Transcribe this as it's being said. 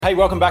Hey,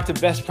 welcome back to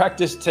Best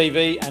Practice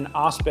TV and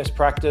Ask Best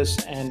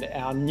Practice and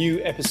our new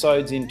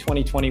episodes in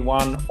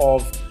 2021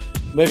 of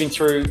moving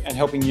through and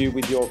helping you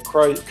with your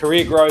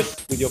career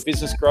growth, with your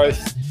business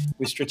growth,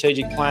 with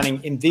strategic planning.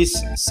 In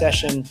this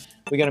session,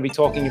 we're going to be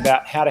talking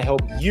about how to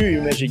help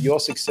you measure your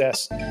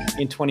success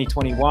in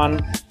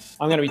 2021.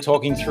 I'm going to be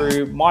talking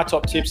through my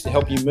top tips to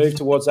help you move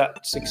towards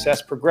that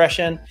success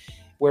progression.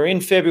 We're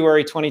in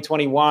February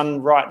 2021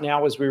 right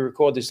now as we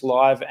record this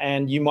live,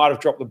 and you might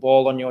have dropped the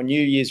ball on your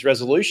New Year's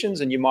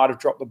resolutions and you might have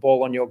dropped the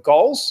ball on your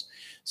goals.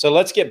 So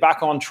let's get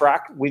back on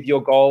track with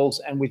your goals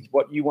and with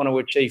what you want to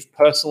achieve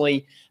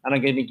personally. And I'm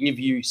going to give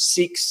you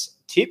 6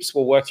 tips.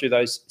 We'll work through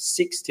those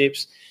 6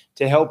 tips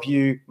to help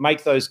you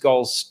make those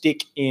goals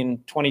stick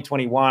in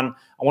 2021.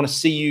 I want to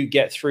see you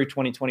get through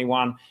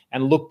 2021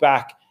 and look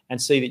back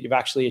and see that you've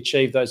actually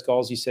achieved those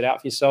goals you set out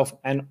for yourself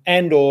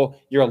and or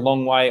you're a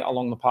long way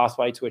along the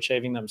pathway to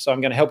achieving them. So I'm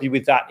going to help you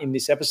with that in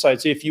this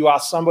episode. So if you are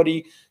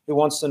somebody who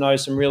wants to know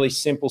some really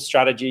simple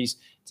strategies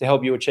to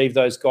help you achieve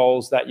those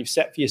goals that you've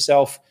set for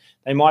yourself,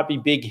 they might be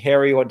big,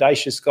 hairy,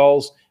 audacious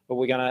goals, but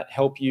we're going to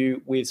help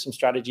you with some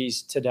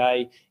strategies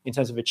today in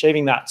terms of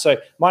achieving that. So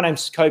my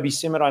name's Kobe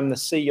Simmet. I'm the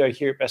CEO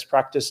here at Best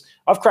Practice.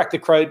 I've cracked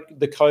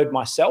the code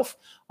myself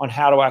on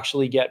how to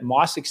actually get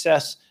my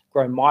success,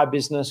 grow my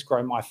business,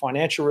 grow my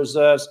financial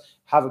reserves,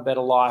 have a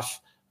better life,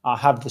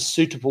 have the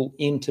suitable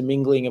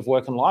intermingling of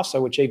work and life,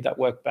 so achieve that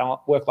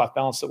work-life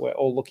balance that we're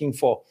all looking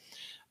for.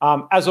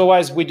 As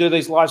always, we do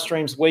these live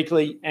streams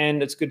weekly,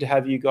 and it's good to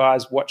have you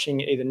guys watching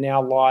either now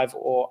live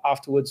or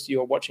afterwards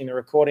you're watching the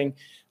recording.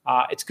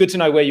 It's good to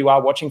know where you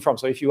are watching from.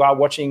 So if you are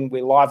watching,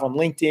 we're live on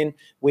LinkedIn,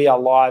 we are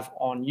live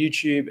on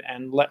YouTube,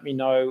 and let me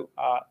know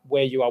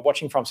where you are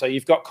watching from. So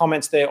you've got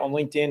comments there on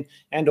LinkedIn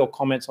and or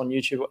comments on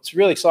YouTube. It's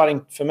really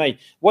exciting for me.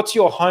 What's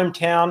your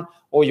hometown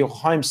or your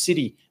home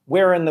city?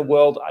 Where in the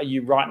world are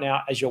you right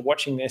now as you're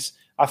watching this?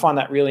 I find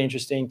that really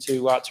interesting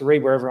to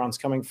read where everyone's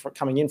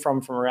coming in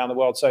from around the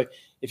world. So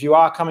if you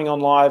are coming on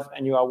live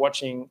and you are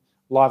watching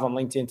live on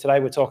LinkedIn, today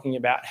we're talking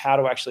about how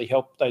to actually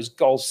help those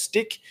goals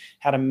stick,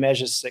 how to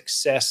measure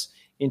success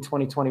in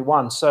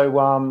 2021.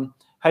 So,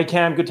 hey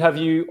Cam, good to have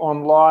you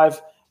on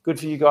live. Good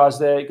for you guys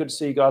there. Good to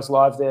see you guys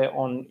live there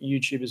on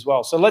YouTube as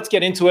well. So let's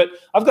get into it.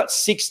 I've got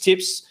 6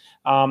 tips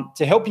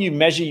to help you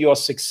measure your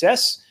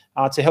success,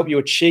 to help you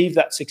achieve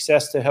that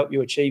success, to help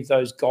you achieve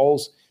those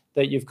goals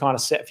that you've kind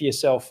of set for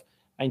yourself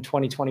in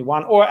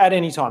 2021 or at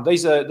any time.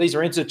 These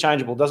are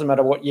interchangeable. Doesn't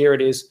matter what year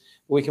it is.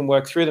 We can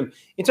work through them.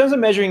 In terms of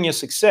measuring your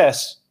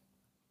success,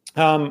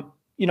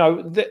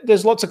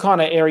 there's lots of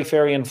kind of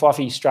airy-fairy and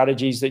fluffy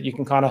strategies that you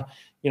can kind of,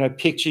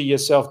 picture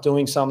yourself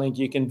doing something.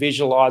 You can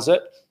visualize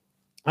it.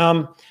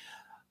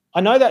 I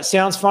know that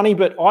sounds funny,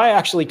 but I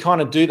actually kind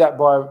of do that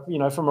by,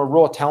 from a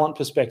raw talent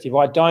perspective.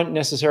 I don't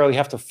necessarily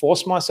have to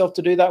force myself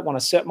to do that. When I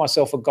set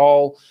myself a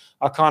goal,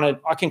 I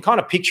can kind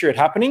of picture it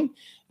happening,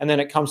 and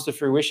then it comes to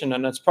fruition.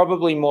 And it's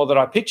probably more that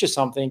I picture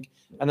something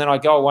and then I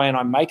go away and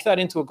I make that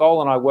into a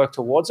goal and I work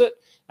towards it.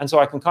 And so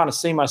I can kind of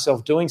see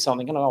myself doing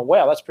something and I go,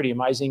 wow, that's pretty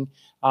amazing.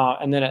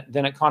 And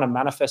then it kind of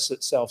manifests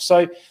itself.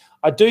 So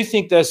I do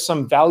think there's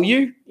some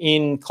value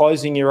in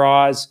closing your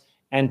eyes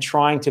and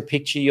trying to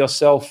picture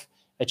yourself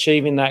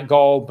achieving that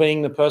goal,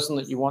 being the person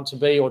that you want to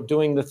be, or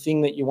doing the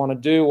thing that you want to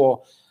do,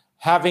 or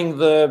having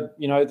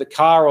the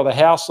car or the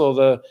house or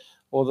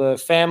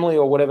the family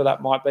or whatever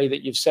that might be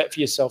that you've set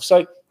for yourself.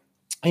 So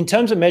in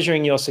terms of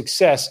measuring your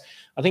success,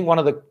 I think one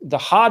of the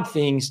hard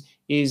things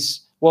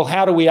is, well,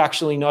 how do we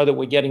actually know that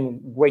we're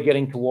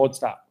getting towards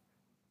that?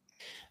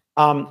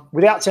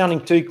 Without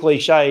sounding too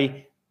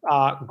cliche,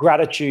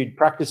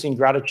 practicing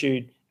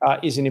gratitude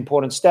is an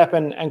important step,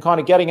 and kind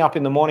of getting up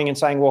in the morning and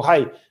saying, well,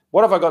 hey,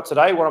 what have I got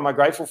today? What am I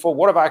grateful for?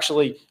 What have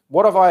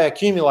I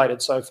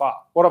accumulated so far?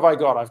 What have I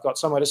got? I've got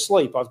somewhere to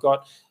sleep. I've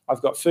got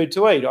food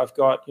to eat. I've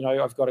got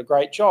a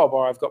great job,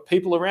 or I've got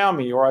people around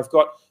me, or I've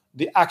got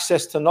the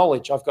access to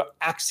knowledge. I've got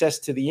access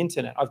to the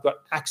internet. I've got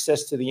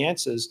access to the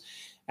answers.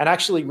 And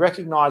actually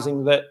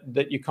recognizing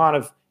that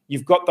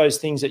you've got those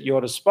things at your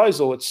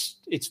disposal.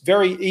 It's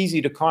very easy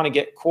to kind of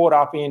get caught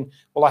up in,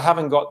 well, I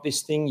haven't got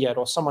this thing yet,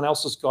 or someone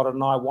else has got it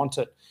and I want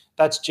it.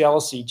 That's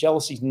jealousy.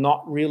 Jealousy is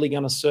not really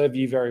going to serve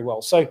you very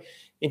well. So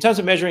in terms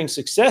of measuring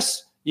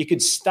success, you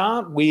could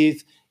start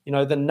with,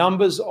 the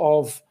numbers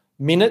of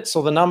minutes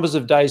or the numbers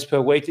of days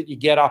per week that you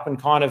get up and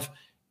kind of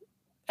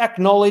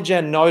acknowledge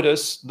and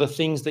notice the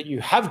things that you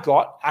have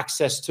got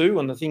access to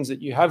and the things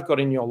that you have got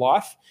in your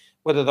life,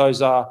 whether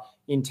those are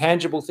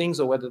intangible things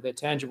or whether they're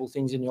tangible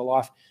things in your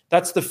life.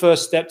 That's the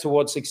first step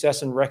towards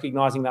success, and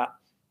recognizing that.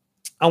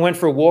 I went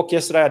for a walk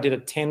yesterday. I did a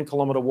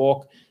 10-kilometer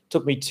walk. It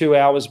took me 2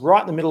 hours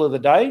right in the middle of the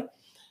day.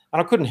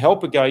 And I couldn't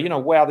help but go,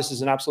 wow, this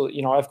is an absolute,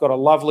 I've got a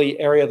lovely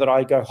area that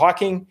I go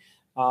hiking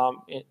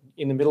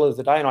in the middle of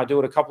the day, and I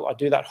do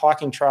that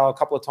hiking trail a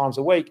couple of times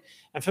a week.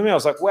 And for me, I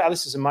was like, wow,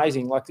 this is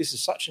amazing. Like, this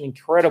is such an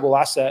incredible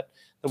asset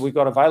that we've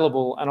got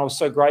available. And I was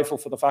so grateful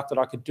for the fact that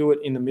I could do it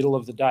in the middle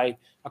of the day.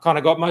 I kind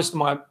of got most of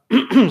my,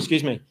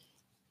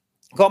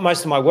 got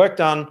most of my work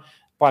done,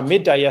 by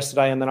midday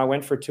yesterday, and then I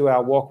went for a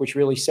 2-hour walk, which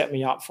really set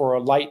me up for a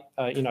late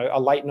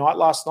night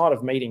last night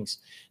of meetings.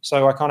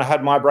 So I kind of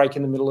had my break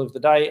in the middle of the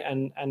day,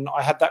 and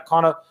I had that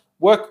kind of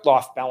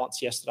work-life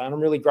balance yesterday, and I'm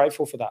really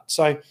grateful for that.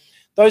 So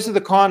those are the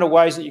kind of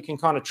ways that you can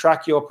kind of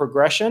track your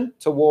progression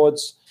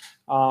towards,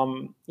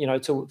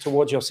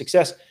 towards your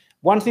success.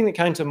 One thing that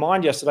came to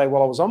mind yesterday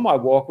while I was on my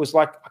walk was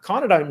like, I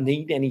kind of don't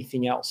need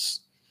anything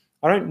else.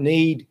 I don't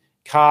need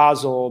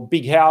cars or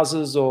big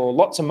houses or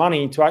lots of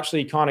money to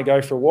actually kind of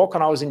go for a walk.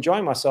 And I was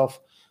enjoying myself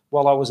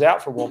while I was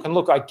out for a walk. And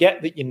look, I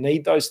get that you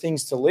need those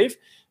things to live.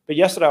 But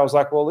yesterday I was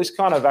like, well, this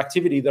kind of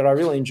activity that I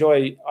really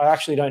enjoy, I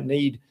actually don't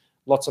need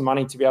lots of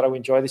money to be able to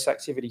enjoy this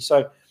activity.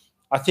 So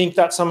I think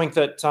that's something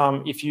that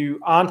if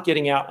you aren't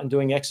getting out and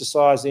doing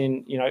exercise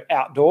in,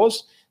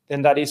 outdoors,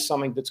 then that is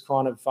something that's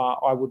kind of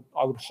I would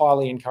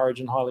highly encourage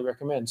and highly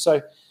recommend. So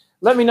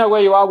let me know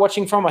where you are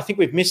watching from. I think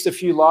we've missed a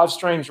few live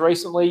streams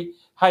recently.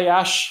 Hey,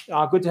 Ash,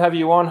 good to have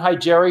you on. Hey,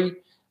 Jerry,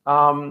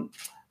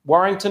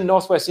 Warrington,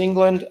 Northwest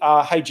England.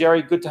 Hey,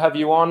 Jerry, good to have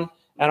you on.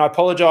 And I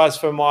apologize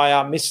for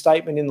my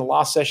misstatement in the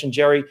last session,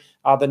 Jerry.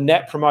 The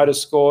Net Promoter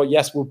Score,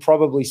 yes, we'll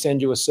probably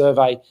send you a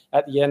survey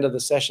at the end of the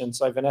session.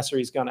 So Vanessa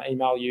is going to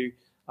email you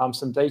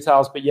some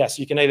details. But yes,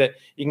 you can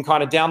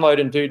kind of download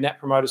and do Net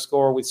Promoter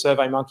Score with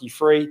SurveyMonkey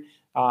free,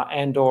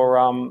 and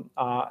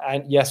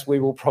yes, we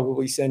will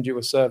probably send you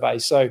a survey.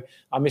 So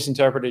I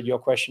misinterpreted your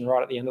question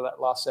right at the end of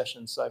that last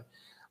session. So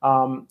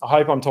I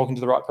hope I'm talking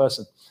to the right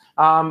person.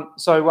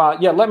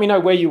 Let me know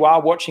where you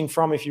are watching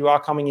from if you are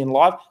coming in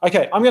live.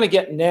 Okay, I'm going to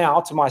get now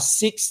to my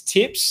 6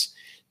 tips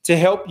to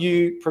help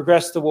you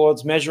progress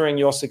towards measuring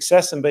your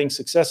success and being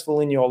successful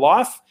in your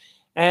life.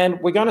 And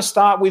we're going to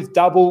start with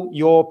double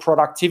your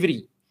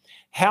productivity.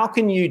 How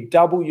can you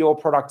double your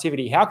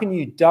productivity? How can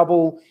you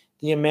double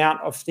the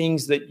amount of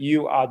things that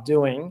you are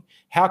doing?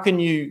 How can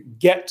you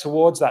get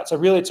towards that? So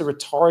really, it's a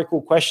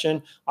rhetorical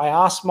question. I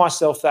ask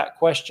myself that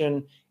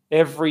question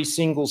every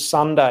single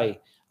Sunday.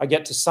 I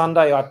get to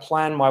Sunday, I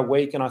plan my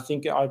week, and I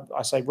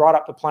say, write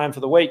up the plan for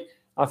the week.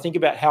 I think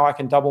about how I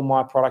can double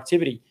my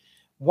productivity.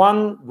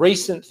 One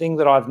recent thing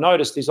that I've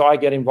noticed is I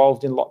get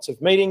involved in lots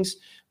of meetings.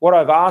 What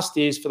I've asked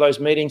is for those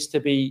meetings to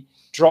be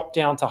dropped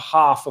down to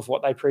half of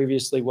what they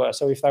previously were.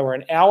 So if they were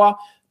an hour,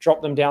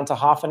 drop them down to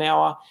half an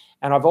hour.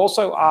 And I've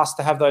also asked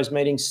to have those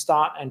meetings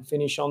start and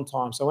finish on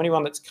time. So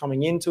anyone that's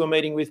coming into a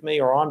meeting with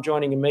me or I'm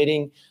joining a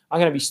meeting, I'm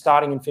going to be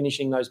starting and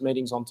finishing those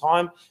meetings on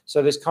time.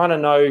 So there's kind of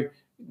no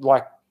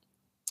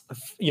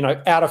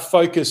out of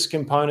focus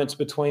components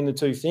between the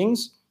two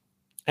things.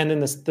 And then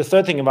the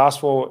third thing I've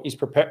asked for is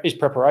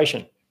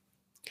preparation.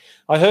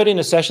 I heard in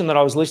a session that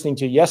I was listening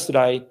to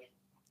yesterday,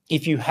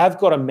 if you have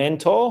got a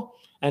mentor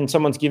and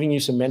someone's giving you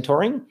some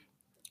mentoring,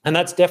 and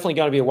that's definitely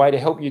going to be a way to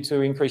help you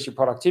to increase your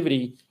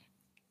productivity,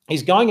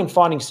 is going and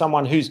finding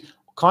someone who's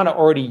kind of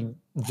already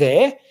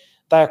there.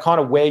 They are kind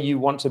of where you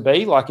want to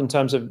be, like in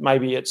terms of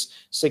maybe it's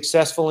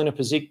successful in a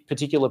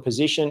particular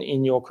position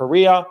in your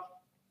career.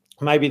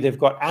 Maybe they've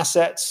got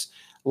assets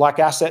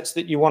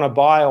that you want to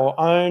buy or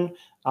own.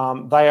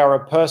 They are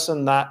a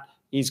person that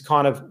is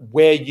kind of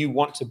where you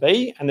want to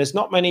be. And there's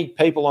not many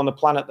people on the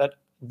planet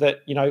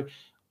that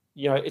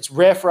it's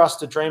rare for us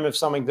to dream of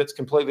something that's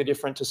completely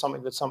different to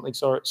something that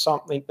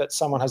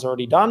someone has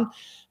already done.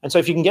 And so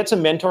if you can get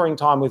some mentoring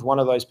time with one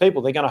of those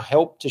people, they're going to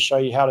help to show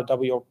you how to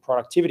double your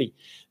productivity.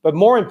 But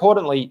more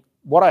importantly,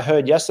 what I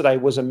heard yesterday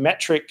was a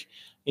metric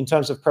in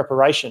terms of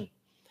preparation.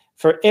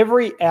 For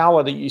every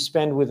hour that you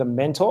spend with a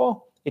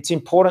mentor, it's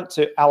important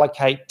to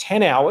allocate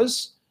 10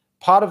 hours,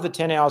 part of the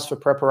 10 hours for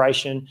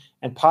preparation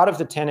and part of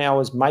the 10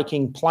 hours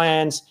making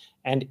plans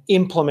and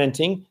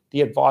implementing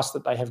the advice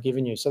that they have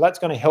given you. So that's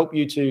going to help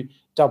you to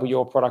double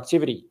your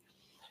productivity.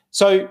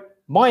 So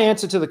my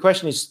answer to the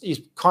question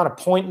is kind of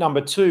point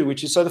number 2,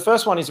 which is, so the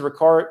first one is a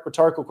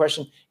rhetorical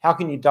question. How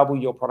can you double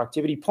your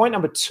productivity? Point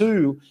number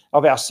 2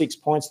 of our 6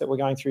 points that we're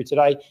going through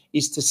today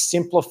is to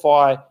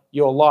simplify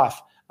your life.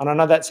 And I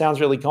know that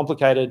sounds really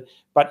complicated,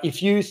 but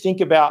if you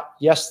think about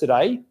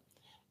yesterday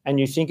and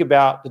you think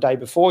about the day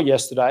before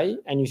yesterday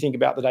and you think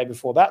about the day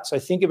before that, so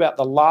think about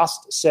the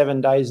last 7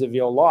 days of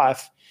your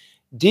life,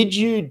 did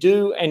you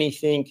do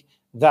anything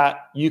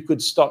that you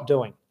could stop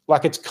doing?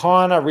 Like it's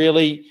kind of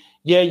really,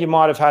 you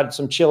might have had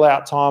some chill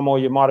out time or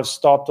you might have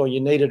stopped or you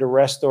needed a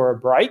rest or a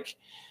break.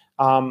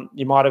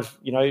 You might have,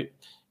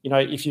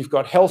 if you've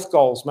got health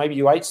goals, maybe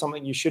you ate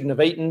something you shouldn't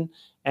have eaten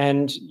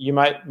and you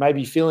may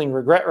be feeling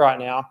regret right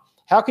now.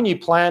 How can you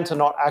plan to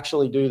not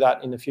actually do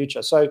that in the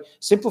future? So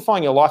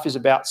simplifying your life is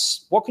about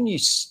what can you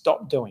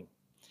stop doing?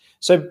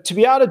 So to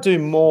be able to do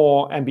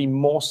more and be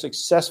more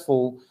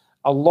successful,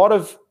 a lot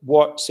of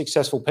what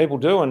successful people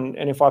do, and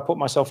if I put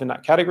myself in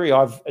that category,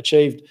 I've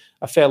achieved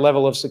a fair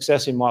level of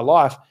success in my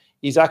life,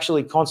 is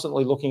actually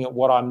constantly looking at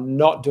what I'm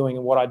not doing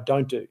and what I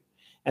don't do.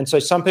 And so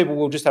some people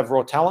will just have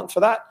raw talent for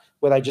that,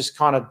 where they just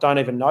kind of don't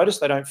even notice.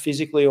 They don't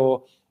physically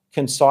or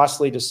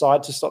concisely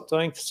decide to stop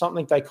doing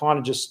something. They kind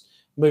of just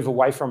move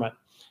away from it.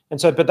 And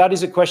so, but that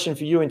is a question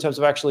for you in terms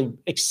of actually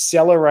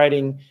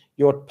accelerating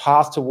your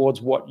path towards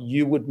what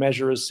you would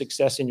measure as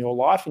success in your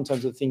life in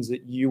terms of things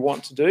that you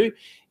want to do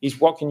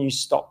is what can you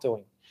stop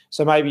doing?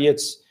 So maybe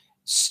it's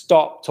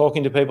stop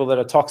talking to people that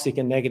are toxic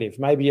and negative.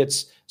 Maybe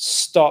it's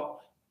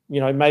stop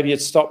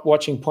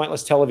watching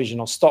pointless television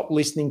or stop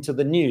listening to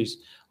the news.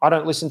 I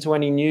don't listen to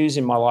any news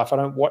in my life. I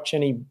don't watch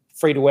any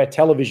free-to-air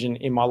television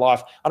in my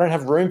life. I don't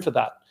have room for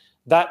that.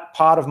 That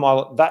part of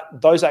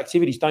those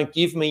activities don't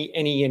give me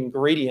any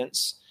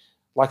ingredients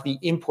like the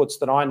inputs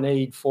that I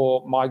need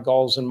for my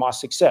goals and my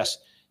success.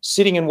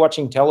 Sitting and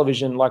watching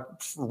television, like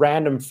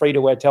random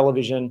free-to-air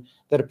television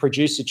that a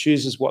producer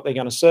chooses what they're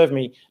going to serve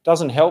me,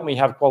 doesn't help me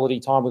have quality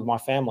time with my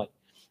family.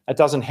 It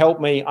doesn't help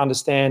me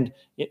understand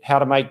how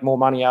to make more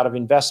money out of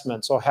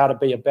investments or how to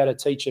be a better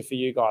teacher for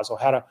you guys or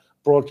how to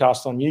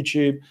broadcast on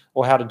YouTube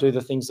or how to do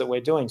the things that we're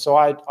doing. So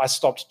I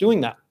stopped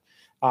doing that.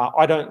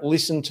 I don't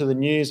listen to the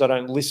news. I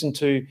don't listen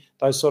to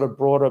those sort of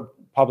broader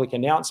public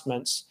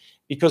announcements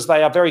because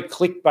they are very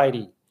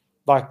clickbaity.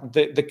 Like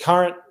the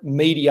current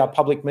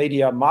public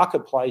media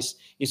marketplace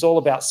is all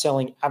about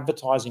selling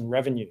advertising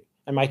revenue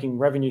and making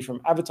revenue from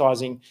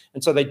advertising.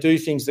 And so they do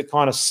things that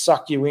kind of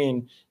suck you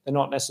in. They're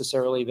not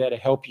necessarily there to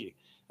help you.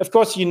 Of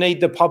course, you need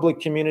the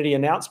public community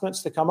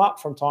announcements to come up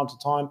from time to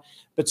time.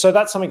 But so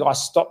that's something I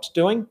stopped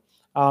doing.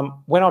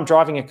 When I'm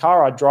driving a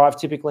car, I drive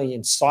typically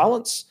in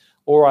silence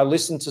or I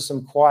listen to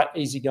some quiet,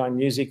 easygoing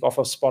music off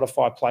a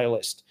Spotify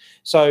playlist.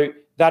 So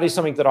that is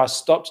something that I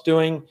stopped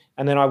doing,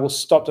 and then I will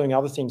stop doing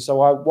other things.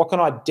 So what can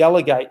I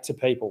delegate to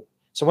people?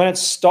 So when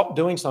it's stop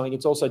doing something,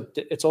 it's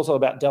also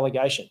about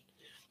delegation.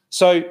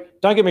 So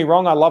don't get me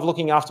wrong, I love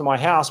looking after my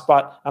house,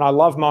 and I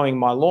love mowing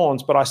my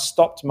lawns, but I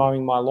stopped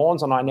mowing my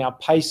lawns and I now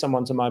pay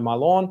someone to mow my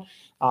lawn.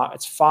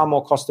 It's far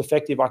more cost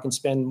effective. I can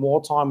spend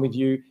more time with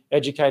you,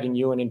 educating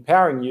you and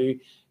empowering you.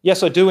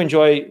 Yes, I do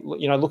enjoy,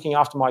 looking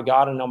after my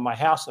garden on my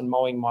house and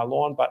mowing my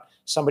lawn, but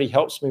somebody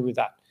helps me with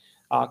that.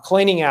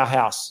 Cleaning our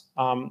house.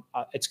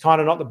 It's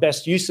kind of not the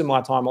best use of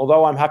my time,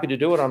 although I'm happy to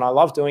do it and I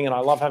love doing it and I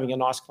love having a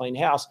nice clean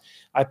house.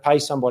 I pay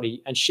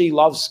somebody and she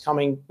loves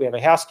coming. We have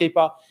a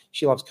housekeeper.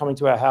 She loves coming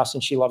to our house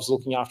and she loves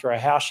looking after our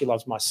house. She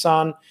loves my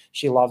son.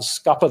 She loves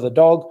Scupper the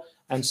dog.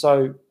 And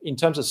so in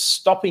terms of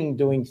stopping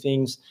doing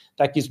things,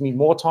 that gives me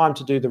more time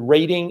to do the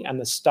reading and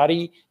the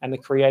study and the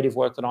creative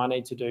work that I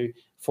need to do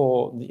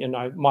for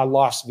my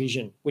life's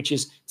vision, which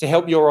is to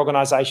help your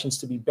organizations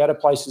to be better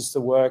places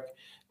to work,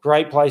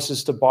 great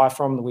places to buy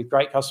from with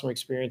great customer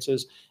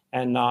experiences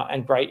and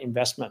great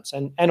investments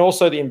and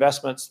also the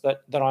investments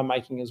that I'm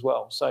making as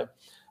well. So,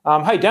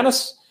 hey,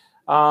 Dennis,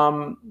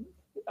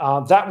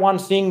 that one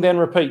thing, then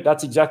repeat.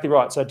 That's exactly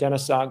right. So,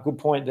 Dennis, good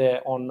point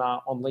there on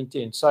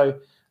LinkedIn. So,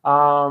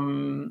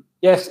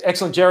 yes,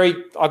 excellent, Jerry.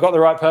 I got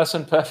the right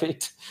person.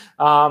 Perfect.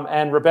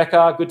 And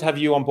Rebecca, good to have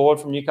you on board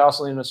from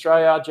Newcastle in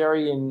Australia.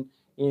 Jerry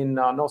in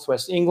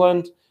Northwest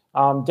England.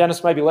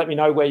 Dennis, maybe let me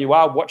know where you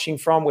are watching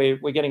from. We're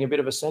getting a bit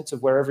of a sense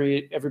of where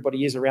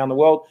everybody is around the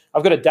world.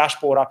 I've got a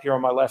dashboard up here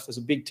on my left. There's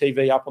a big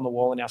TV up on the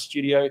wall in our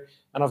studio,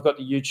 and I've got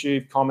the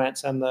YouTube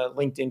comments and the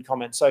LinkedIn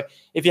comments. So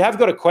if you have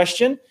got a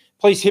question,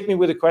 please hit me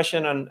with a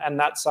question, and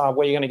that's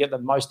where you're going to get the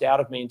most out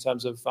of me in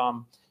terms of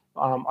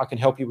I can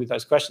help you with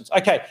those questions.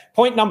 Okay,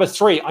 point number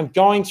 3. I'm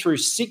going through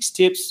 6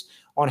 tips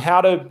on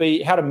how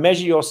to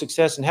measure your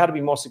success and how to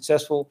be more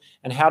successful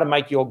and how to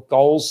make your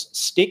goals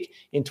stick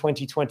in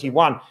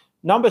 2021.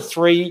 Number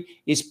 3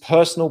 is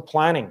personal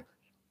planning.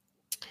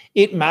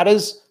 It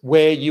matters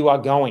where you are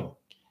going.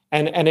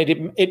 And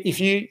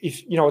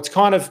it's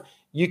kind of,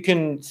 you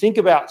can think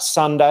about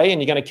Sunday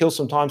and you're going to kill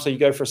some time, so you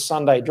go for a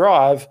Sunday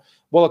drive.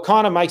 Well, it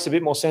kind of makes a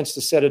bit more sense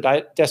to set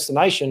a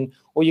destination,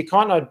 or you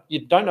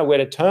don't know where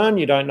to turn,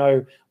 you don't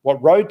know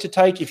what road to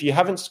take. If you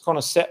haven't kind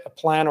of set a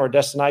plan or a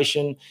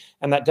destination,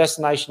 and that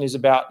destination is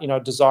about,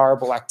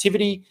 desirable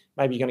activity,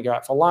 maybe you're going to go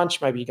out for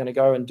lunch, maybe you're going to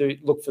go and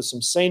look for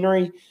some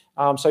scenery.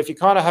 So if you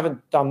kind of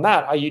haven't done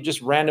that, are you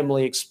just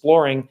randomly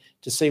exploring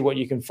to see what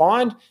you can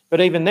find? But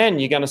even then,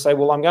 you're going to say,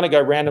 well, I'm going to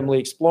go randomly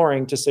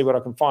exploring to see what I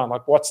can find,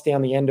 like what's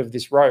down the end of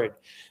this road.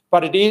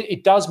 But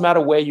it does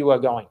matter where you are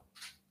going.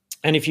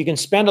 And if you can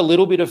spend a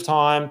little bit of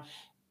time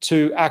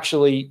to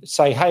actually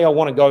say, hey, I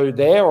want to go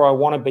there, or I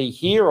want to be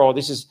here, or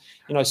this is,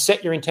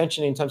 set your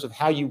intention in terms of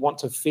how you want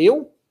to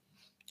feel.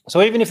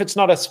 So even if it's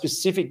not a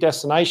specific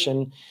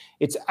destination,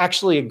 it's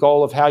actually a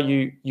goal of how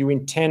you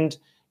intend,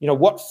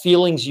 what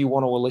feelings you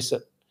want to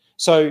elicit.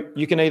 So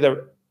you can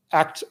either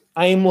act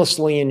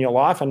aimlessly in your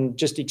life and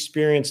just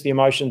experience the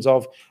emotions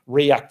of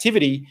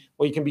reactivity,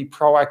 or you can be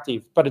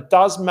proactive. But it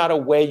does matter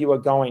where you are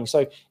going.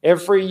 So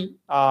every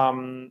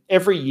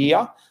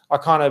year, I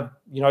kind of,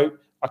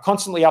 I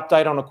constantly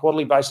update on a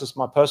quarterly basis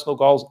my personal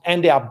goals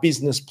and our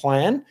business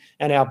plan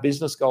and our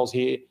business goals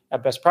here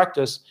at Best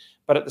Practice.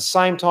 But at the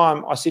same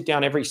time, I sit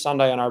down every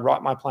Sunday and I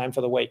write my plan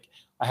for the week.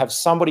 I have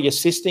somebody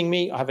assisting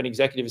me. I have an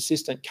executive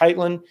assistant,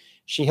 Caitlin.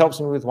 She helps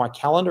me with my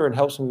calendar and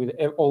helps me with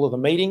all of the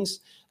meetings.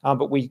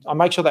 But I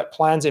make sure that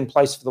plan's in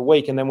place for the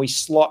week, and then we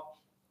slot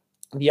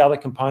the other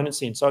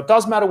components in. So it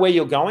does matter where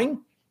you're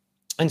going.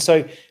 And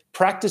so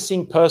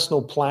practicing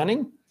personal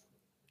planning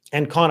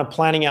and kind of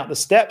planning out the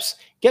steps,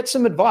 get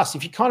some advice.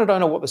 If you kind of don't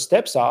know what the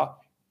steps are,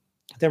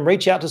 then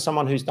reach out to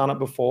someone who's done it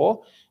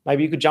before.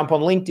 Maybe you could jump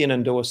on LinkedIn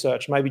and do a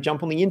search. Maybe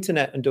jump on the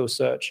internet and do a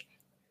search,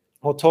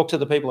 or talk to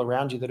the people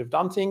around you that have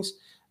done things,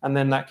 and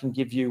then that can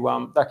give you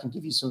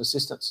some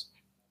assistance.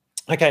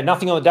 Okay,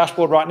 nothing on the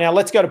dashboard right now.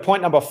 Let's go to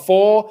point number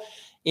 4.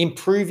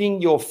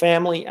 Improving your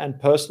family and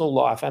personal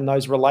life and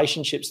those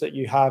relationships that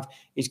you have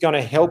is going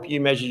to help you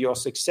measure your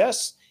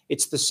success.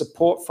 It's the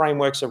support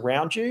frameworks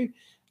around you.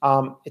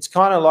 It's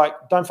kind of like,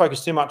 don't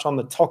focus too much on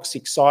the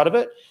toxic side of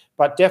it,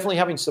 but definitely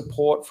having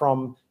support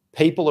from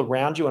people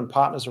around you and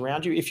partners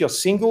around you. If you're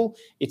single,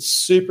 it's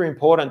super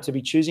important to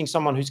be choosing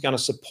someone who's going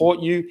to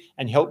support you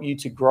and help you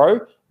to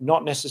grow,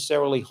 not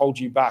necessarily hold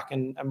you back.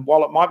 And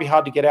while it might be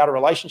hard to get out of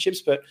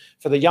relationships, but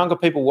for the younger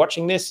people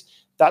watching this,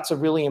 that's a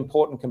really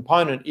important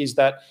component, is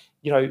that,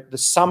 the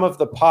sum of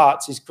the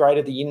parts is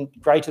greater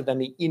than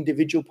the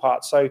individual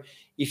parts. So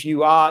if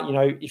you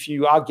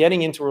are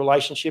getting into a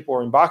relationship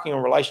or embarking on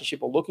a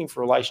relationship or looking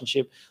for a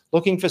relationship,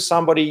 looking for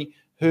somebody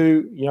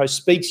who,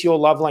 speaks your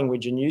love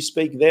language and you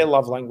speak their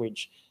love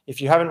language. If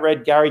you haven't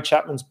read Gary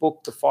Chapman's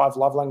book, The 5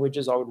 Love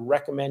Languages, I would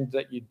recommend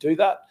that you do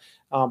that.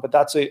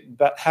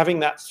 But having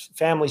that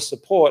family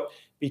support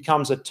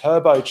becomes a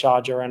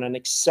turbocharger and an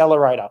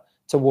accelerator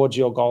towards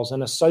your goals,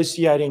 and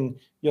associating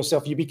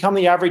yourself. You become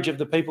the average of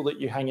the people that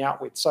you hang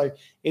out with. So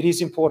it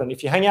is important.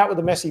 If you hang out with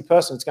a messy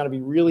person, it's going to be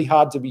really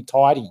hard to be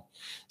tidy.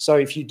 So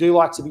if you do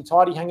like to be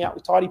tidy, hang out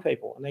with tidy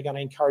people, and they're going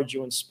to encourage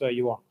you and spur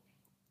you on.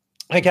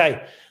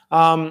 Okay.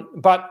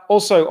 But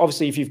also,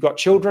 obviously, if you've got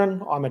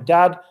children, I'm a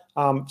dad,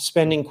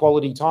 spending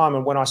quality time.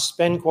 And when I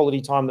spend quality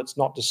time that's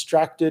not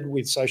distracted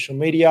with social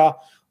media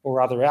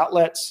or other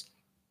outlets,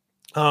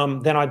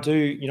 then I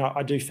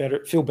do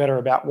feel better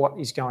about what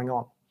is going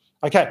on.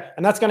 Okay.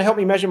 And that's going to help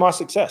me measure my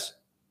success.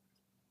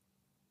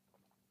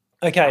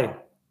 Okay.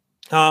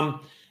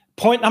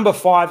 Point number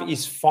 5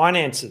 is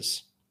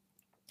finances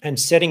and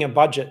setting a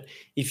budget.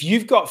 If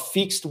you've got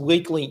fixed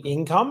weekly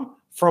income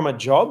from a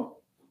job,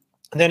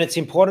 then it's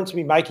important to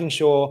be making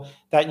sure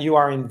that you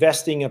are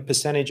investing a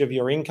percentage of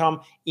your income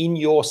in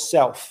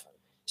yourself,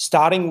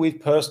 starting with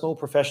personal,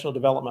 professional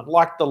development.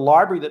 Like the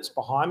library that's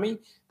behind me,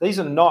 these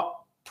are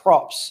not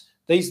props.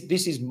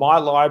 This is my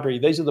library.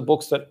 These are the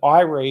books that I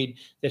read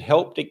that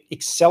help to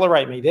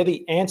accelerate me. They're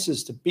the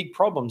answers to big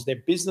problems.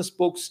 They're business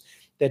books,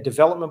 they're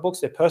development books,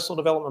 they're personal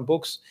development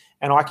books,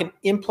 and I can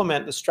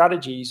implement the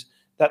strategies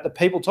that the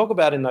people talk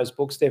about in those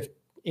books.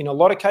 In a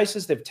lot of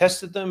cases, they've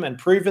tested them and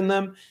proven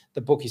them. The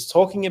book is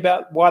talking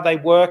about why they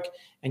work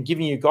and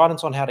giving you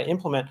guidance on how to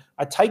implement.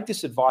 I take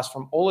this advice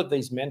from all of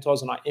these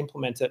mentors and I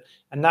implement it,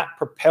 and that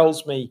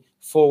propels me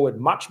forward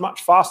much,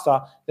 much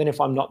faster than if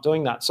I'm not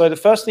doing that. So the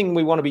first thing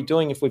we want to be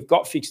doing if we've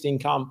got fixed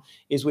income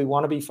is we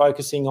want to be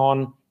focusing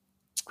on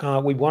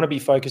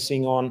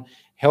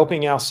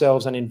helping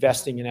ourselves and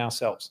investing in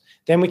ourselves.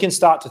 Then we can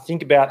start to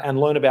think about and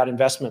learn about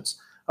investments.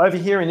 Over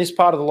here in this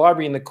part of the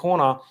library in the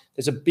corner,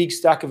 there's a big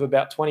stack of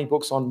about 20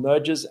 books on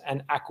mergers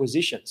and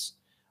acquisitions.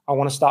 I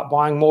want to start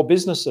buying more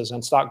businesses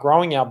and start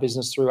growing our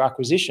business through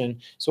acquisition.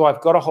 So I've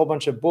got a whole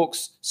bunch of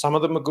books. Some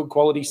of them are good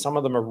quality, some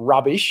of them are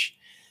rubbish,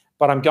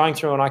 but I'm going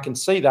through and I can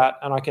see that,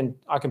 and I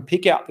can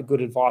pick out the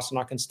good advice, and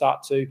I can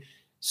start to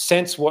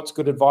sense what's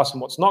good advice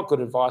and what's not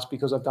good advice,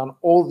 because I've done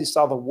all this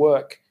other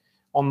work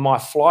on my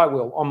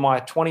flywheel, on my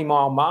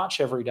 20-mile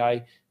march every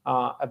day,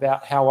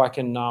 about how I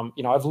can,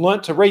 I've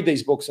learned to read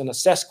these books and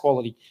assess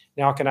quality.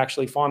 Now I can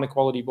actually find the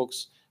quality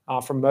books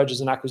from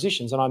mergers and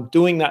acquisitions. And I'm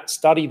doing that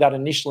study, that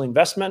initial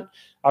investment.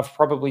 I've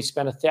probably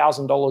spent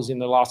 $1,000 in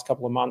the last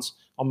couple of months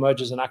on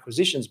mergers and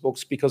acquisitions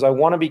books, because I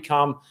want to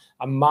become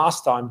a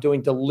master. I'm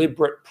doing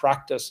deliberate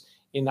practice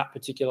in that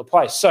particular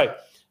place. So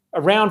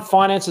around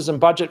finances and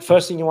budget,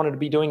 first thing you want to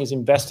be doing is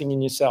investing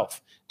in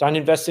yourself. Don't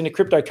invest in a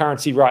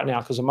cryptocurrency right now,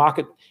 because the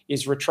market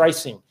is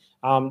retracing.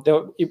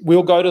 It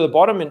will go to the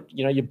bottom, and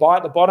you buy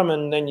at the bottom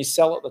and then you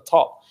sell at the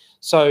top.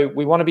 So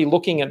we want to be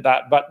looking at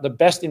that. But the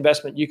best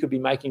investment you could be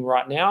making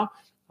right now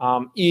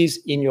is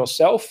in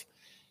yourself.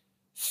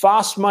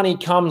 Fast money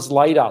comes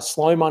later.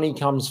 Slow money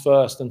comes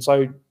first. And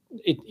so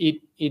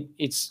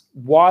it's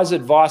wise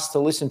advice to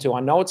listen to. I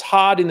know it's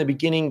hard in the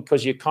beginning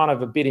because you're kind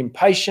of a bit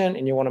impatient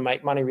and you want to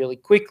make money really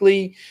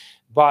quickly,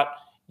 but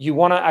you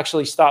want to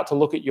actually start to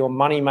look at your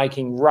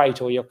money-making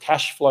rate or your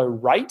cash flow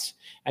rate,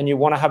 and you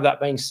want to have that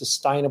being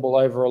sustainable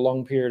over a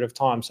long period of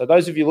time. So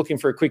those of you looking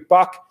for a quick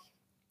buck,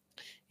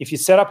 if you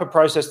set up a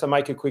process to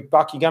make a quick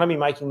buck, you're going to be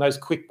making those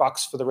quick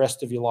bucks for the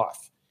rest of your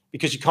life,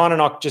 because you're kind of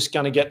not just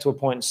going to get to a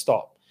point and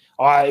stop.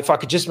 If I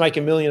could just make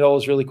 $1 million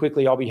really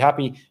quickly, I'll be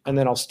happy and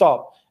then I'll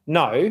stop.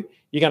 No,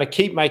 you're going to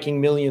keep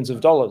making millions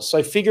of dollars.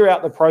 So figure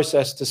out the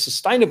process to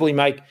sustainably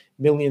make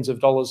millions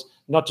of dollars,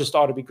 not just,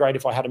 it'd be great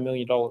if I had $1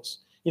 million.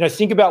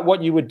 Think about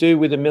what you would do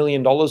with $1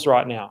 million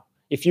right now.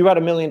 If you had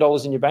 $1 million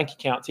in your bank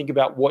account, think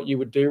about what you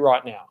would do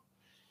right now.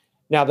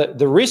 Now,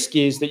 the risk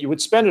is that you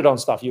would spend it on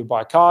stuff. You would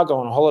buy a car, go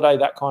on a holiday,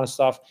 that kind of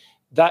stuff.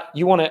 That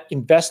you want to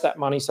invest that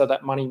money so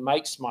that money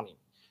makes money.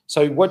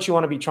 So what you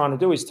want to be trying to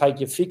do is take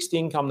your fixed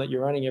income that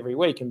you're earning every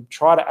week and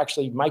try to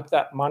actually make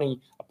that money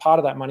a part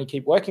of that money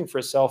keep working for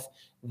itself,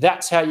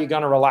 that's how you're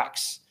going to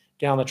relax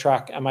down the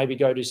track and maybe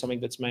go do something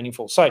that's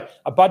meaningful. So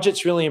a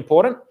budget's really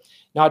important.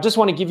 Now, I just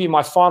want to give you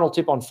my final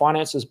tip on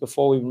finances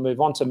before we move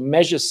on to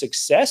measure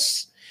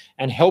success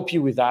and help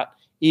you with that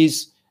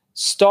is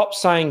stop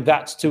saying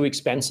that's too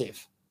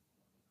expensive.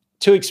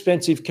 Too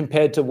expensive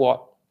compared to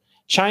what?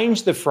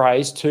 Change the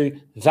phrase to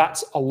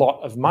that's a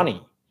lot of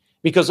money.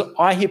 Because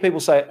I hear people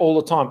say all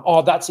the time,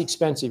 oh, that's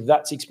expensive,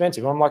 that's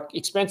expensive. I'm like,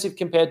 expensive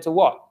compared to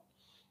what?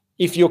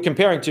 If you're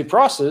comparing two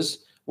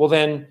prices, well,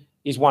 then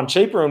is one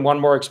cheaper and one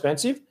more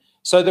expensive?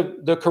 So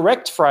the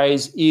correct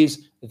phrase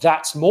is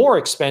that's more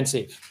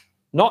expensive,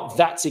 not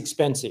that's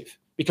expensive,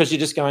 because you're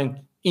just going,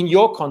 in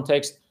your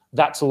context,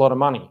 that's a lot of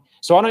money.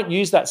 So I don't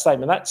use that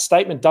statement. That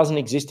statement doesn't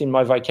exist in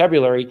my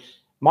vocabulary.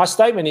 My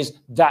statement is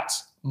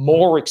that's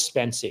more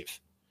expensive.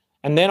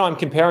 And then I'm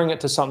comparing it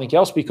to something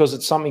else because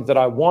it's something that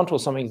I want or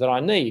something that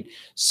I need.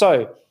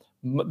 So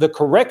the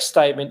correct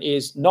statement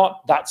is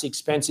not that's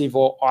expensive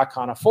or I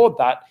can't afford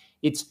that.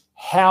 It's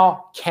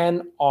how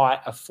can I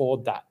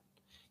afford that?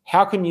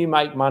 How can you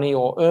make money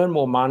or earn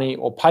more money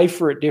or pay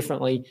for it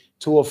differently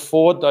to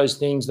afford those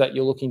things that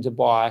you're looking to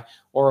buy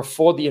or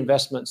afford the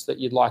investments that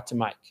you'd like to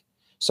make?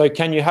 So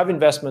can you have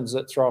investments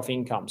that throw off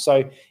income?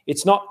 So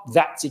it's not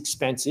that's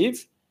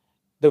expensive.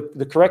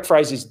 The correct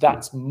phrase is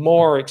that's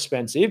more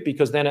expensive,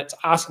 because then it's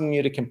asking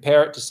you to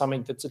compare it to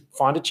something that's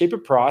find a cheaper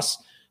price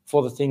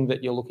for the thing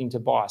that you're looking to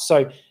buy.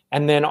 So,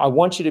 and then I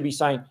want you to be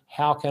saying,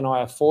 how can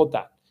I afford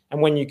that?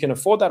 And when you can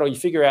afford that, or you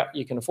figure out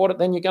you can afford it,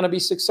 then you're going to be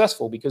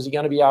successful because you're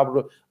going to be able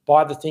to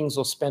buy the things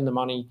or spend the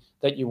money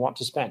that you want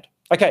to spend.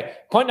 Okay,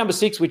 point number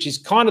 6, which is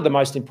kind of the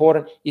most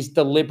important, is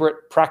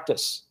deliberate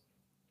practice.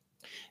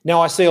 Now,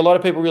 I see a lot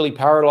of people really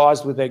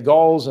paralyzed with their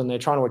goals and they're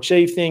trying to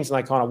achieve things and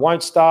they kind of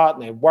won't start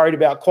and they're worried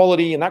about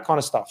quality and that kind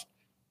of stuff.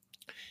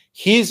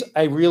 Here's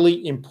a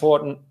really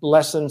important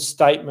lesson,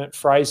 statement,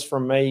 phrase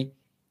from me.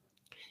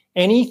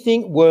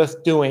 Anything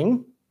worth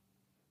doing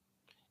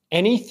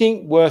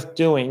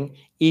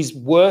is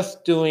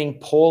worth doing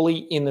poorly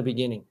in the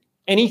beginning.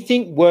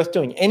 Anything worth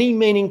doing, any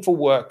meaningful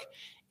work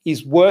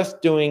is worth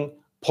doing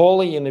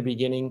poorly in the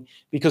beginning,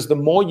 because the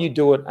more you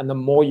do it and the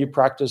more you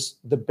practice,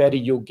 the better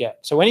you'll get.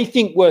 So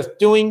anything worth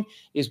doing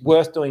is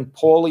worth doing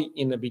poorly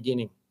in the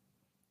beginning.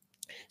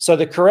 So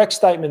the correct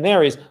statement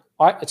there is,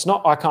 it's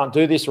not I can't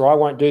do this or I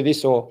won't do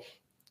this or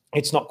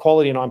it's not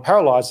quality and I'm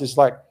paralyzed. It's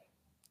like,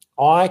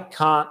 I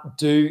can't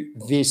do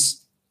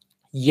this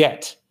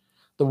yet.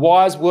 The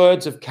wise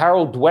words of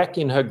Carol Dweck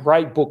in her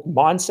great book,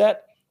 Mindset,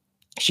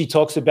 she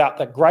talks about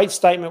that great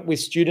statement with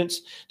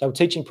students. They were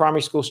teaching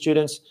primary school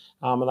students,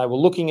 and they were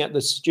looking at the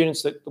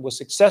students that were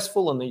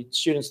successful and the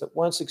students that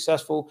weren't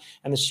successful.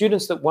 And the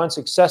students that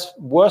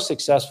were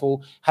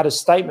successful had a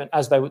statement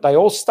as they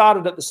all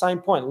started at the same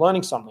point,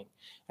 learning something.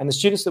 And the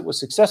students that were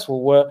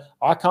successful were,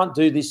 I can't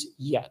do this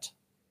yet.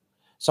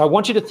 So I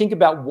want you to think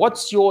about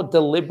what's your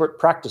deliberate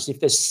practice.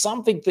 If there's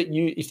something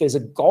if there's a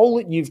goal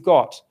that you've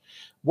got,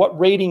 what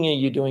reading are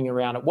you doing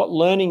around it? What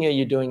learning are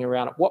you doing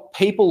around it? What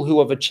people who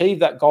have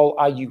achieved that goal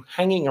are you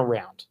hanging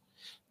around?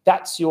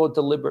 That's your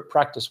deliberate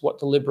practice. What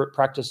deliberate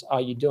practice are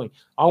you doing?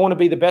 I want to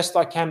be the best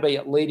I can be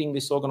at leading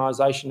this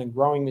organization and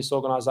growing this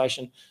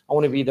organization. I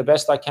want to be the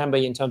best I can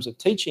be in terms of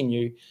teaching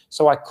you.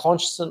 So I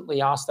constantly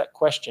ask that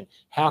question.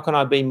 How can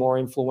I be more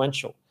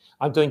influential?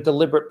 I'm doing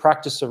deliberate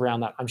practice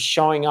around that. I'm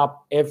showing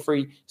up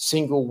every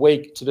single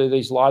week to do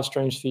these live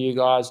streams for you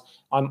guys.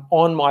 I'm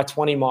on my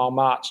 20-mile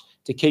march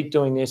to keep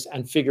doing this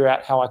and figure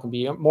out how I can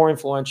be more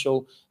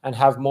influential and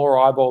have more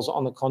eyeballs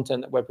on the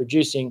content that we're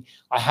producing.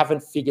 I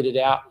haven't figured it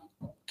out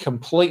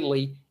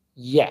completely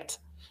yet.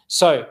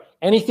 So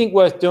anything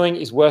worth doing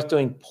is worth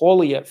doing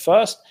poorly at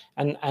first,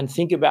 and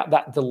think about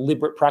that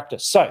deliberate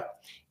practice. So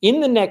in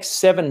the next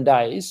 7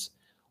 days,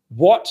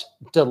 what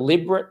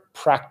deliberate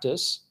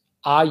practice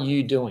are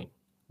you doing?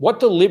 What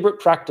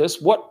deliberate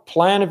practice, what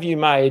plan have you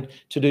made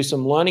to do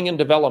some learning and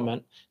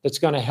development that's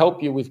going to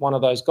help you with one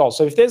of those goals?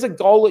 So if there's a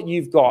goal that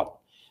you've got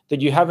that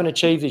you haven't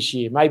achieved this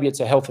year, maybe it's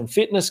a health and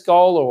fitness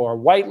goal or a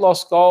weight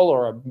loss goal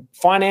or a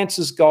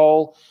finances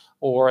goal,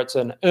 or it's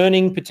an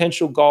earning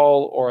potential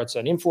goal, or it's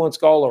an influence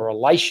goal or a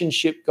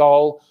relationship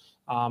goal,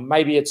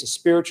 maybe it's a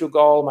spiritual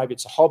goal, maybe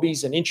it's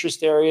hobbies and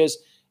interest areas,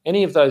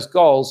 any of those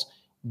goals,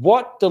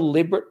 what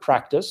deliberate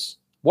practice,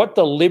 what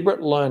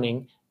deliberate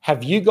learning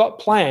have you got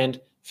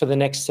planned for the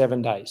next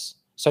 7 days?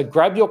 So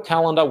grab your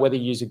calendar, whether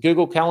you use a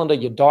Google Calendar,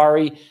 your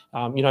diary,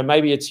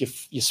 maybe it's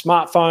your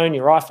smartphone,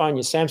 your iPhone,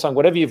 your Samsung,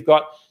 whatever you've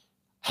got.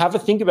 Have a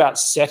think about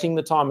setting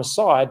the time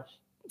aside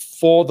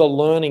for the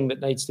learning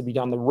that needs to be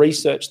done, the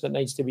research that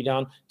needs to be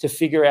done to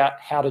figure out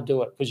how to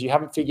do it, because you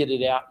haven't figured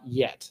it out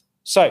yet.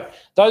 So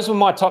those were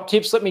my top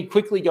tips. Let me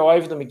quickly go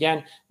over them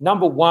again.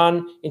 Number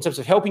 1, in terms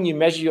of helping you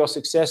measure your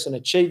success and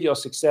achieve your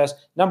success,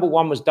 number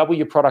 1 was double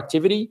your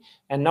productivity.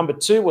 And number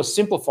 2 was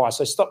simplify.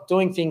 So stop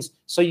doing things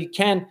so you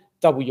can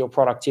double your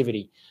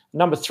productivity.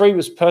 Number 3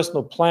 was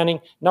personal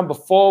planning. Number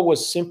 4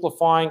 was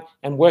simplifying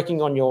and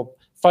working on your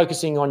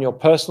focusing on your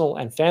personal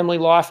and family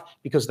life,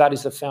 because that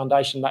is the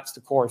foundation, that's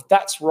the core. If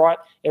that's right,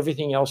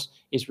 everything else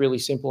is really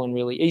simple and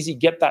really easy.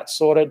 Get that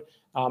sorted.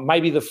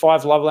 Maybe the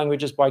 5 Love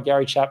Languages by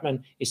Gary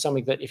Chapman is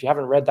something that, if you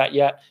haven't read that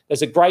yet,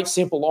 there's a great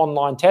simple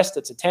online test.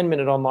 It's a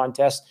 10-minute online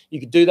test. You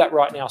could do that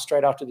right now,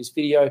 straight after this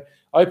video.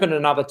 Open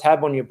another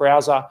tab on your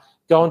browser,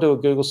 go into a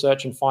Google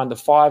search and find the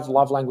 5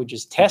 Love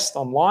Languages test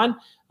online.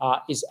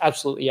 Is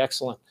absolutely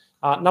excellent.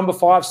 Number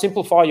 5,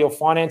 simplify your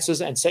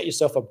finances and set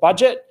yourself a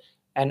budget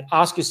and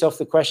ask yourself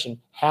the question,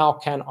 how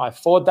can I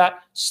afford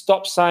that?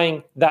 Stop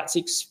saying that's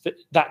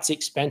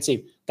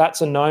expensive. That's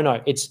a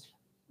no-no.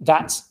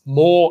 That's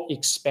more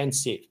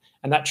expensive.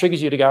 And that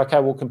triggers you to go, okay,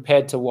 well,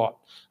 compared to what?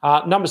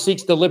 Number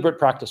 6, deliberate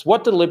practice.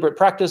 What deliberate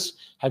practice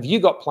have you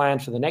got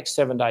planned for the next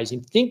 7 days?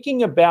 In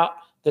thinking about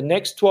the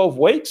next 12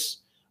 weeks,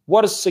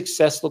 what does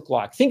success look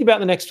like? Think about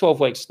the next 12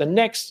 weeks. The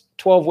next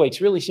 12 weeks,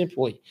 really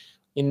simply.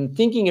 In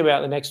thinking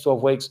about the next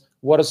 12 weeks,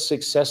 what does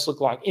success look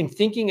like? In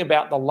thinking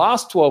about the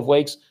last 12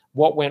 weeks,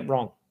 what went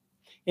wrong?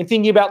 In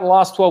thinking about the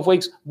last 12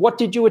 weeks, what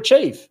did you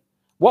achieve?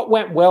 What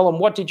went well and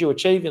what did you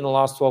achieve in the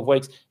last 12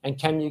 weeks? And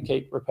can you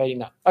keep repeating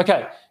that?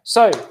 Okay,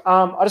 so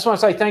I just want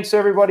to say thanks to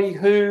everybody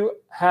who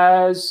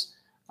has,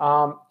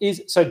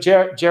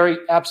 Jerry,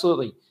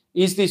 absolutely.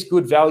 Is this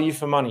good value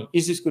for money?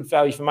 Is this good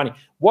value for money?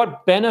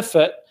 What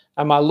benefit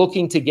am I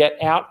looking to get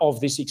out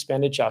of this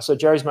expenditure? So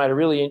Jerry's made a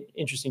really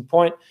interesting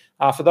point.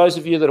 For those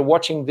of you that are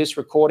watching this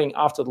recording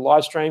after the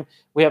live stream,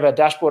 we have our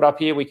dashboard up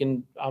here. We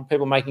can,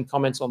 people making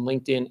comments on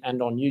LinkedIn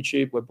and on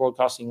YouTube. We're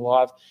broadcasting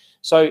live.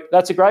 So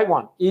that's a great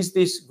one. Is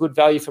this good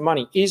value for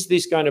money? Is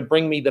this going to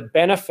bring me the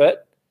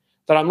benefit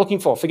that I'm looking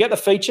for? Forget the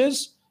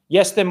features.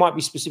 Yes, there might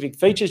be specific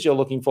features you're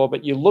looking for,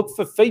 but you look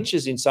for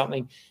features in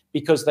something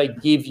because they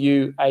give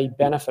you a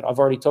benefit. I've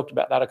already talked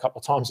about that a couple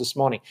of times this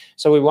morning.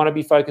 So we want to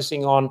be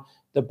focusing on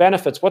the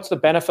benefits. What's the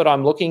benefit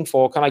I'm looking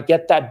for? Can I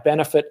get that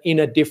benefit in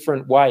a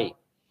different way?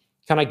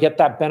 Can I get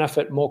that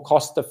benefit more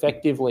cost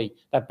effectively?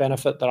 That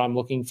benefit that I'm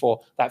looking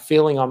for, that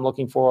feeling I'm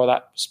looking for, or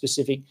that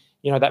specific,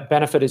 that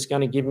benefit is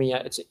going to give me,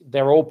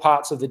 they're all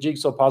parts of the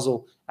jigsaw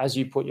puzzle as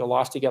you put your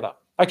life together.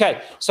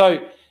 Okay, so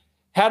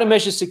how to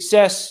measure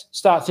success.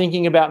 Start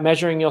thinking about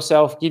measuring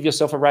yourself. Give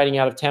yourself a rating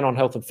out of 10 on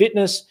health and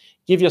fitness.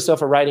 Give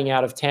yourself a rating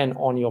out of 10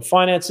 on your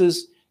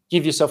finances.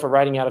 Give yourself a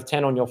rating out of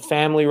 10 on your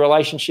family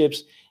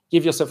relationships.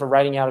 Give yourself a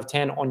rating out of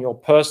 10 on your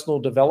personal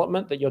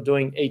development that you're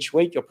doing each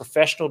week, your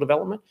professional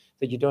development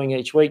that you're doing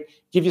each week.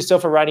 Give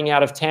yourself a rating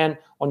out of 10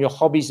 on your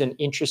hobbies and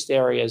interest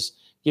areas.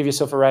 Give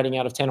yourself a rating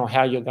out of 10 on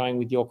how you're going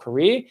with your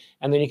career.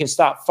 And then you can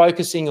start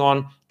focusing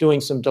on doing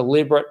some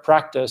deliberate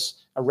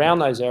practice around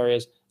those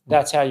areas.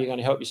 That's how you're going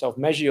to help yourself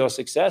measure your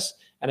success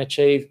and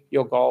achieve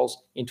your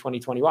goals in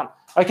 2021.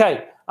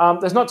 Okay,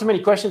 there's not too many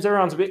questions.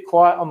 Everyone's a bit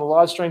quiet on the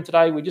live stream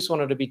today. We just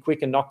wanted to be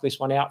quick and knock this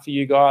one out for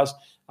you guys.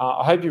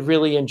 I hope you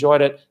really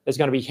enjoyed it. There's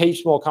going to be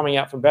heaps more coming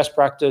out from Best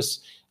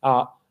Practice.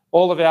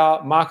 All of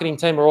our marketing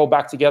team are all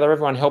back together,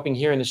 everyone helping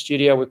here in the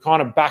studio. We're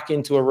kind of back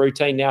into a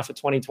routine now for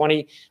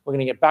 2020. We're going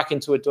to get back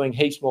into it, doing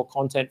heaps more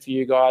content for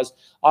you guys.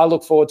 I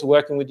look forward to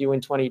working with you in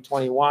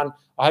 2021.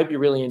 I hope you're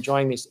really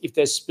enjoying this. If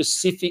there's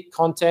specific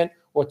content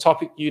or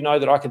topic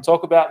that I can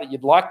talk about that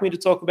you'd like me to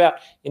talk about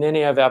in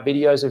any of our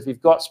videos, if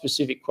you've got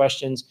specific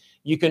questions,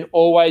 you can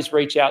always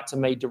reach out to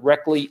me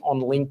directly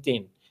on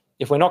LinkedIn.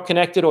 If we're not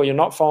connected or you're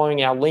not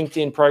following our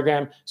LinkedIn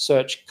program,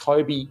 search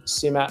Kobe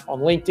Simat on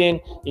LinkedIn.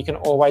 You can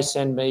always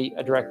send me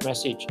a direct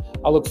message.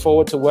 I look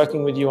forward to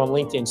working with you on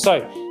LinkedIn.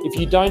 So if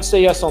you don't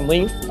see us on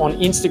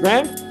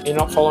Instagram, you're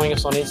not following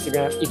us on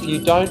Instagram. If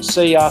you don't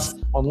see us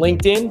on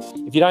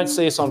LinkedIn, if you don't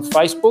see us on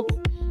Facebook,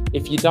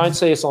 if you don't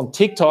see us on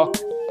TikTok,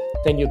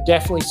 then you'll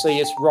definitely see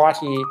us right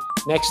here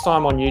next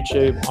time on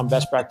YouTube on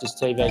Best Practice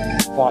TV.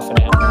 Bye for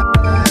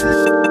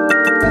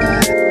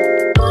now.